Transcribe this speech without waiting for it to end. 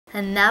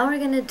And now we're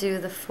going to do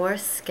the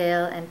force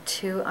scale and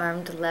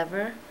two-armed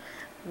lever,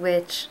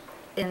 which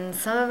in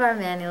some of our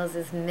manuals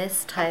is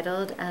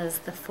mistitled as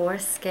the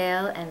force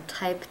scale and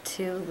type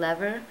 2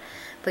 lever,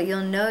 but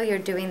you'll know you're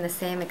doing the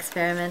same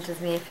experiment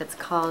as me if it's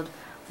called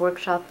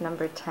workshop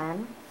number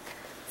 10.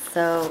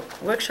 So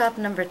workshop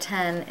number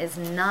 10 is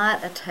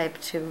not a type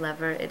 2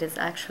 lever, it is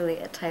actually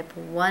a type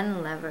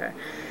 1 lever.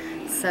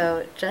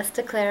 So just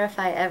to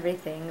clarify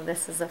everything,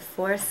 this is a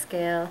force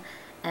scale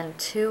and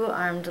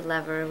two-armed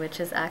lever, which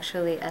is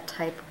actually a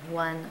type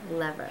 1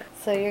 lever.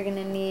 So you're going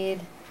to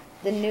need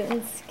the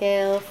Newton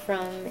scale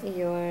from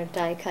your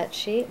die cut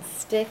sheet.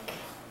 Stick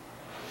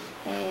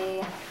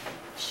a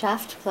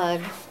shaft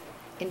plug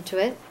into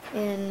it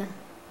in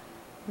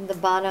the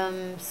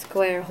bottom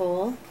square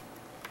hole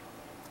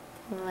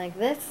like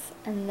this,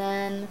 and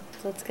then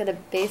let's get a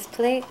base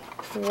plate,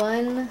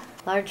 one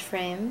large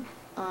frame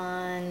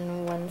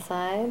on one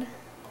side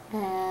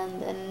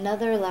and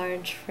another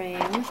large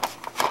frame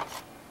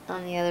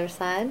on the other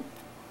side.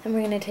 And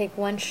we're going to take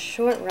one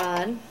short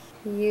rod,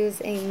 use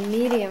a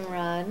medium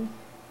rod.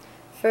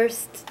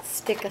 First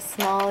stick a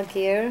small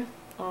gear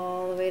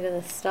all the way to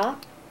the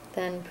stop,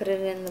 then put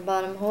it in the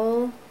bottom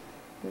hole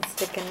and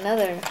stick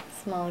another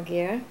small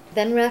gear.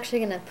 Then we're actually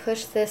going to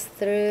push this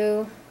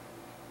through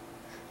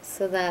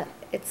so that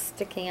it's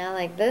sticking out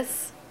like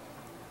this.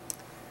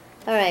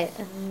 Alright,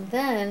 and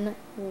then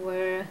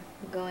we're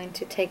going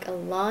to take a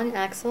long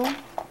axle.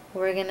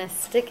 We're going to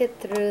stick it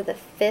through the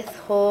 5th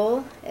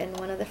hole in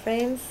one of the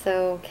frames.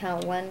 So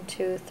count 1,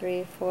 2,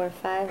 3, 4,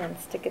 5 and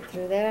stick it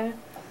through there.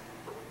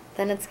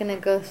 Then it's going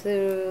to go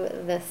through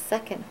the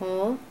 2nd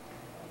hole.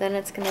 Then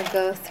it's going to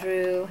go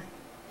through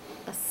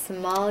a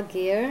small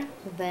gear.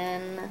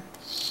 Then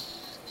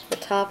the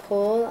top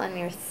hole on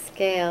your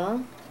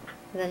scale.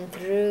 Then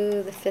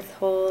through the 5th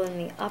hole in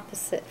the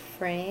opposite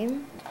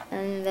frame.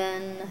 And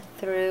then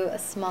through a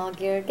small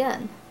gear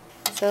again.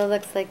 So it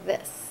looks like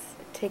this.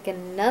 Take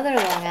another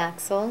long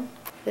axle.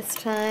 This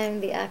time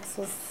the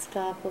axle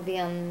stop will be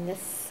on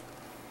this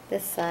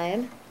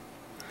side.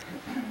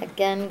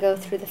 Again, go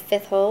through the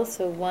 5th hole,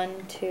 so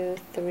 1, 2,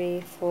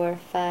 3, 4,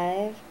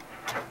 5.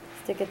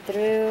 Stick it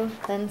through,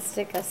 then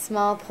stick a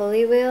small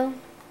pulley wheel.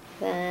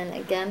 Then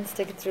again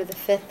stick it through the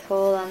 5th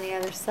hole on the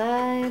other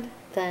side.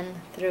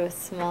 Then through a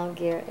small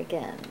gear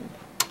again.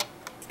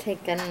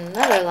 Take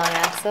another long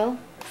axle.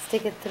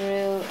 Stick it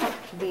through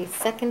the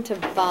 2nd to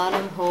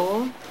bottom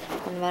hole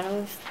on the bottom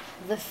of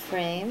the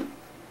frame.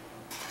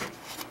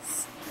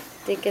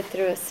 Stick it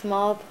through a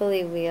small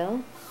pulley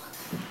wheel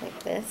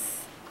like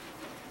this.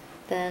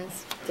 Then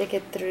stick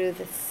it through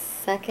the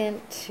 2nd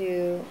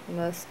to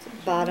most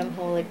bottom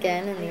hole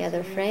again in the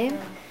other frame.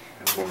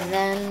 And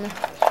then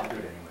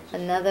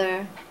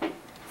another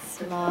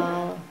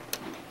small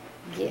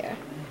gear.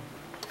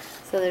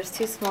 So there's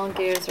 2 small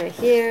gears right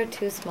here,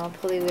 2 small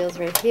pulley wheels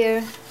right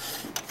here,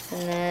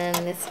 and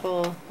then this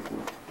whole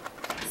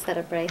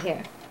setup right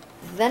here.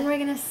 Then we're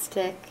going to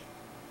stick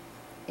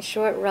a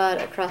short rod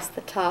across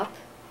the top.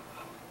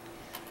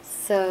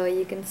 So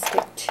you can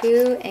stick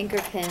 2 anchor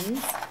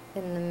pins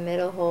in the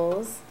middle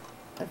holes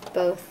of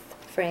both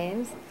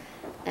frames,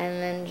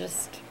 and then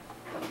just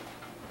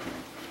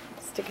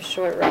stick a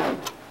short rod.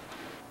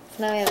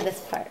 So now we have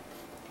this part.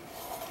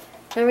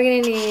 Now we're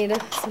going to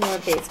need some more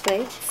base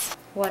plates.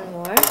 One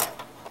more.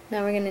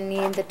 Now we're going to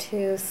need the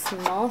 2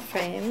 small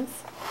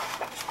frames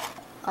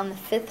on the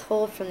 5th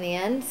hole from the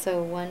end.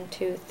 So 1,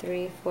 2,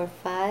 3, 4,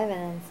 5, and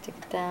then stick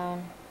it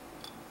down.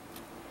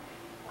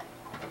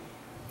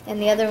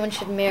 And the other one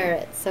should mirror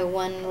it. So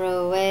 1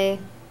 row away,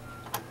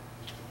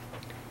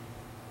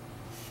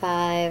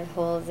 5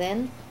 holes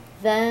in.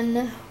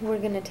 Then we're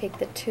going to take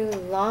the 2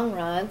 long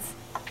rods,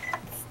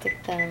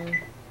 stick them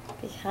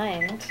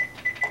behind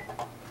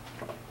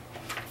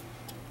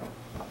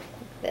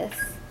like this,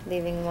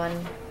 leaving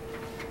 1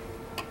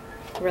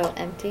 row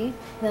empty.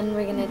 Then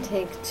we're going to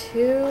take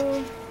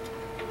 2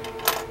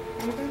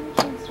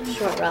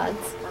 short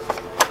rods.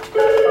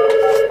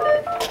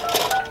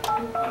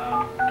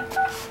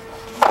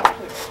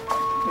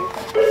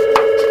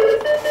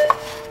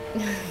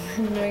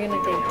 And we're going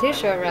to take 2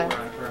 short rods.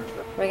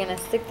 We're going to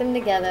stick them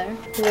together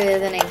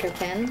with an anchor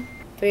pin.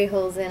 3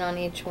 holes in on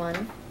each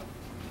one.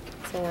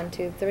 So 1,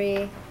 2,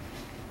 3.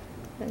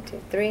 1,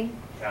 2, 3.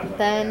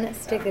 Then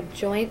stick a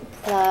joint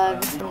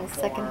plug in the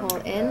 2nd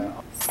hole in.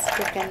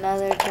 Stick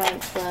another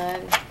joint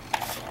plug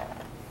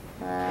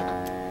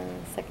on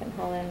the 2nd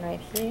hole in right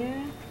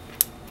here.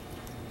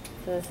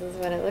 So this is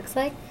what it looks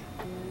like.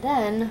 And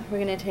then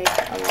we're going to take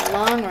a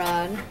long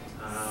rod,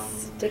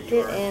 stick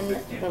it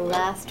in the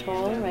last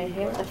hole right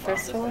here, the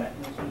 1st hole.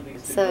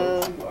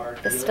 So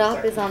the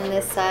stop is on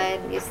this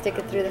side. You stick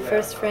it through the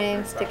 1st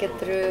frame, stick it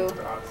through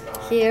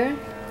here,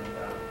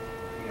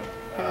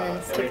 and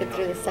then stick it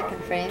through the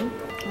 2nd frame.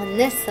 On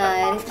this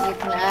side, you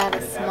can add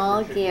a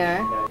small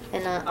gear,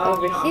 and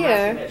over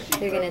here,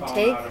 you're going to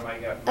take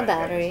a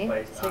battery.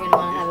 So you're going to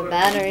want to have a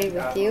battery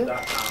with you.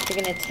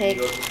 You're going to take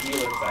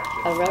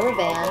a rubber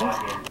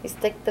band, you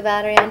stick the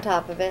battery on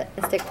top of it,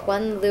 and stick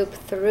 1 loop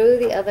through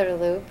the other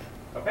loop.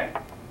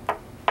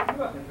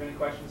 button. If you have any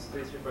questions,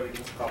 please feel free to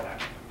give us a call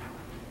back.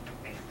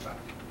 Thanks. Bye.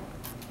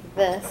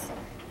 This,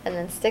 and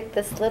then stick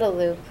this little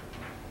loop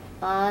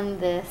on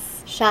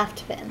this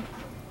shaft pin,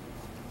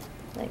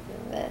 like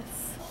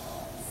this.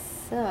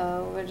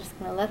 So we're just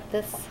going to let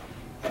this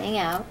hang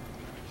out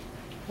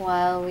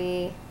while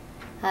we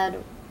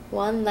add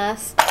one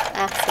last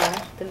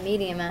axle, the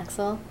medium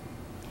axle,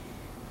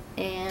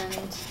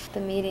 and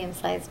the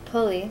medium-sized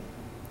pulley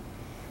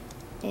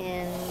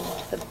in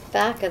the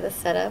back of the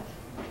setup,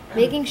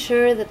 making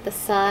sure that the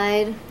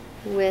side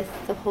with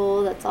the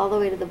hole that's all the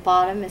way to the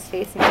bottom is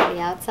facing to the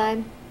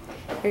outside.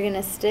 You're going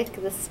to stick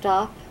the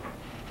stop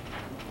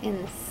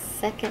in the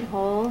second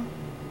hole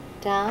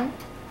down.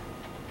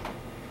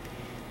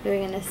 You're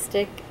going to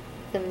stick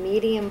the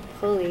medium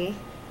pulley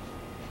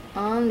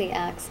on the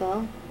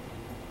axle,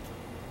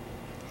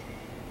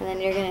 and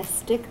then you're going to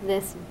stick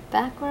this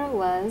back where it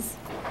was,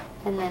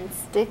 and then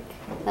stick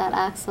that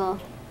axle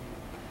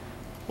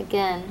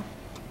again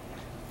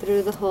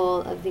through the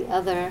hole of the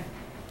other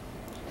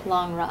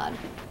long rod.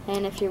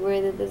 And if you're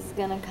worried that this is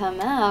going to come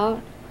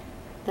out,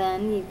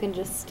 then you can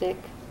just stick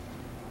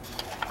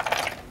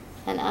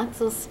an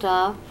axle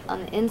stop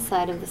on the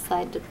inside of the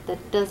side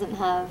that doesn't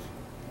have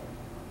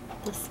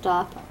the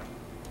stop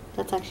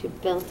that's actually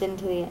built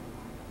into the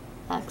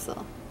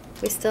axle.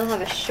 We still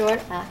have a short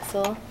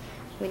axle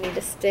we need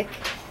to stick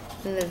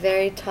in the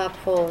very top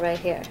hole right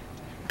here.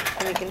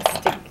 And you can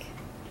stick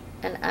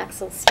an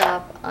axle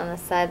stop on the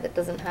side that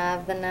doesn't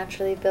have the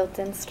naturally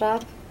built-in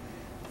stop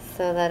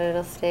so that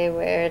it'll stay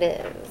where it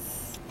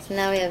is. So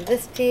now we have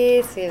this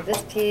piece, we have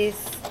this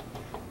piece.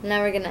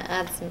 Now we're going to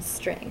add some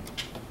string.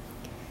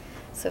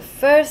 So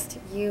first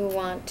you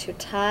want to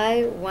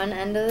tie one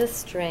end of the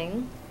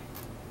string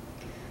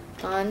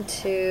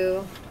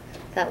onto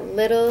that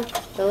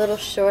the little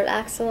short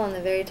axle on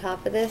the very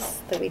top of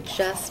this that we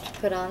just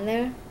put on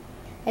there.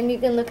 And you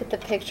can look at the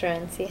picture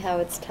and see how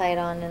it's tied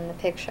on in the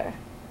picture.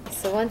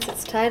 So once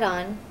it's tied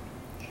on,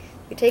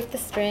 you take the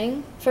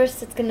string.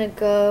 First it's going to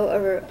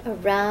go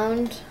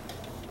around,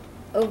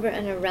 over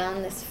and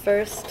around this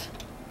first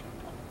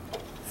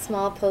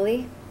small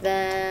pulley.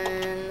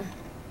 Then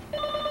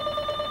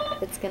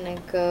it's going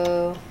to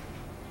go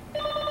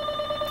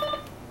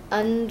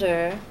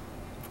under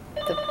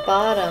the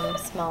bottom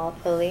small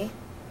pulley.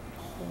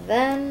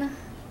 Then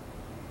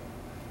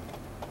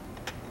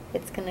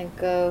it's going to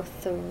go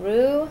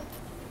through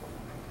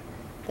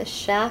the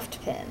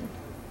shaft pin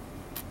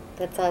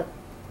that's at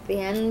the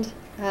end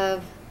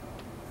of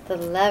the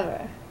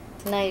lever.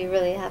 So now you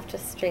really have to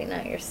straighten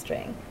out your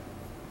string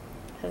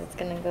because it's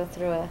going to go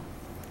through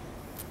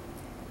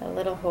a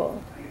little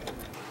hole.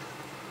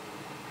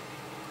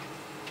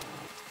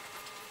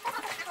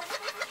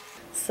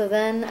 So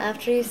then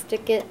after you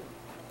stick it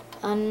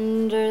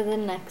under the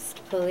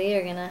next pulley,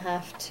 you're going to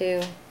have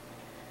to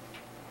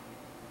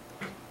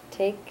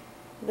take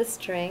the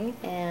string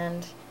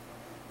and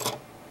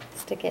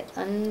stick it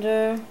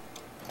under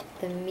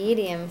the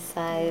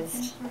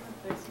medium-sized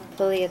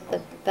pulley at the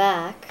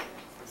back,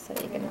 so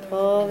you can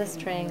pull the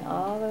string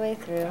all the way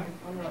through,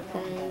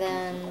 and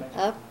then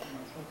up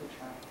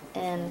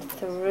and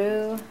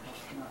through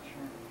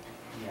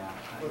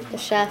the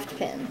shaft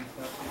pin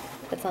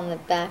that's on the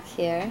back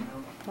here,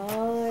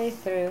 all the way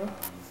through.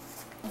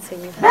 So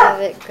you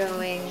have it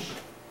going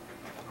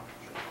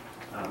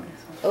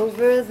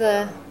over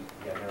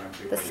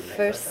this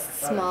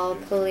first small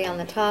pulley on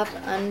the top,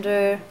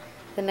 under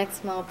the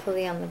next small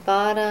pulley on the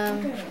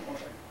bottom,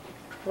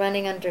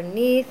 running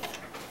underneath,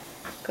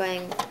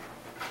 going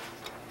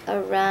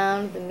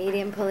around the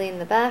medium pulley in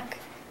the back,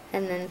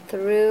 and then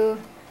through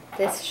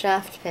this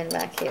shaft pin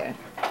back here.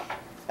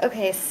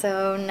 Okay,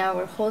 so now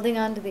we're holding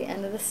on to the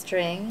end of the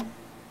string,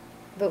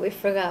 but we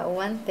forgot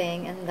one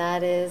thing, and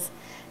that is,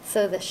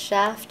 so the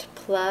shaft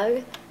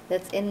plug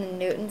that's in the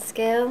Newton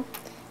scale,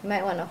 you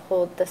might want to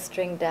hold the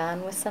string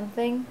down with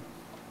something.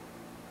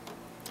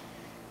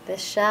 The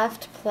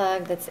shaft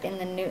plug that's in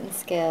the Newton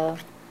scale,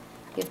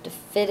 you have to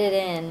fit it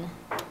in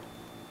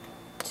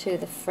to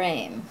the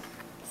frame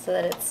so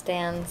that it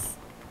stands,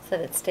 so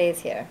that it stays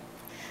here.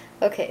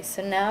 Okay,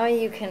 so now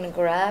you can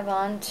grab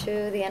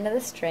onto the end of the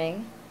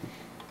string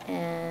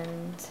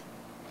and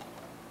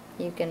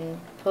you can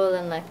pull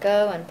and let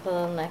go and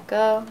pull and let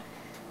go,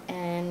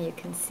 and you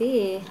can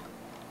see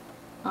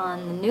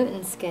on the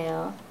Newton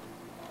scale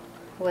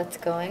what's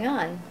going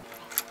on.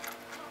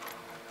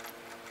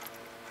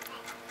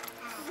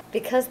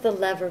 Because the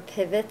lever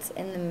pivots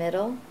in the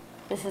middle,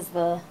 this is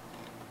the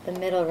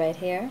middle right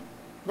here,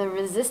 the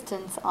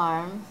resistance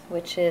arm,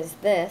 which is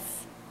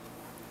this,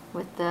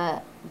 with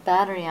the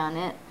battery on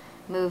it,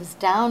 moves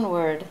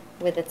downward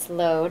with its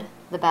load,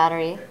 the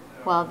battery,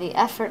 while the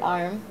effort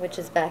arm, which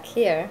is back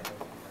here,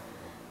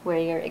 where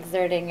you're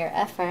exerting your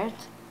effort,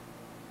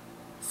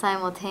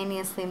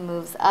 simultaneously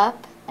moves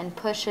up and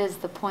pushes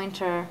the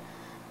pointer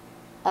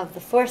of the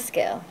force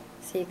scale.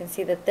 So you can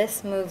see that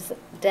this moves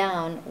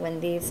down when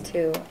these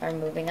two are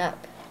moving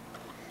up.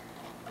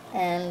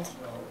 And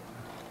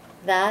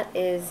that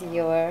is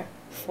your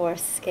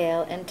force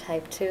scale and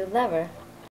type 2 lever.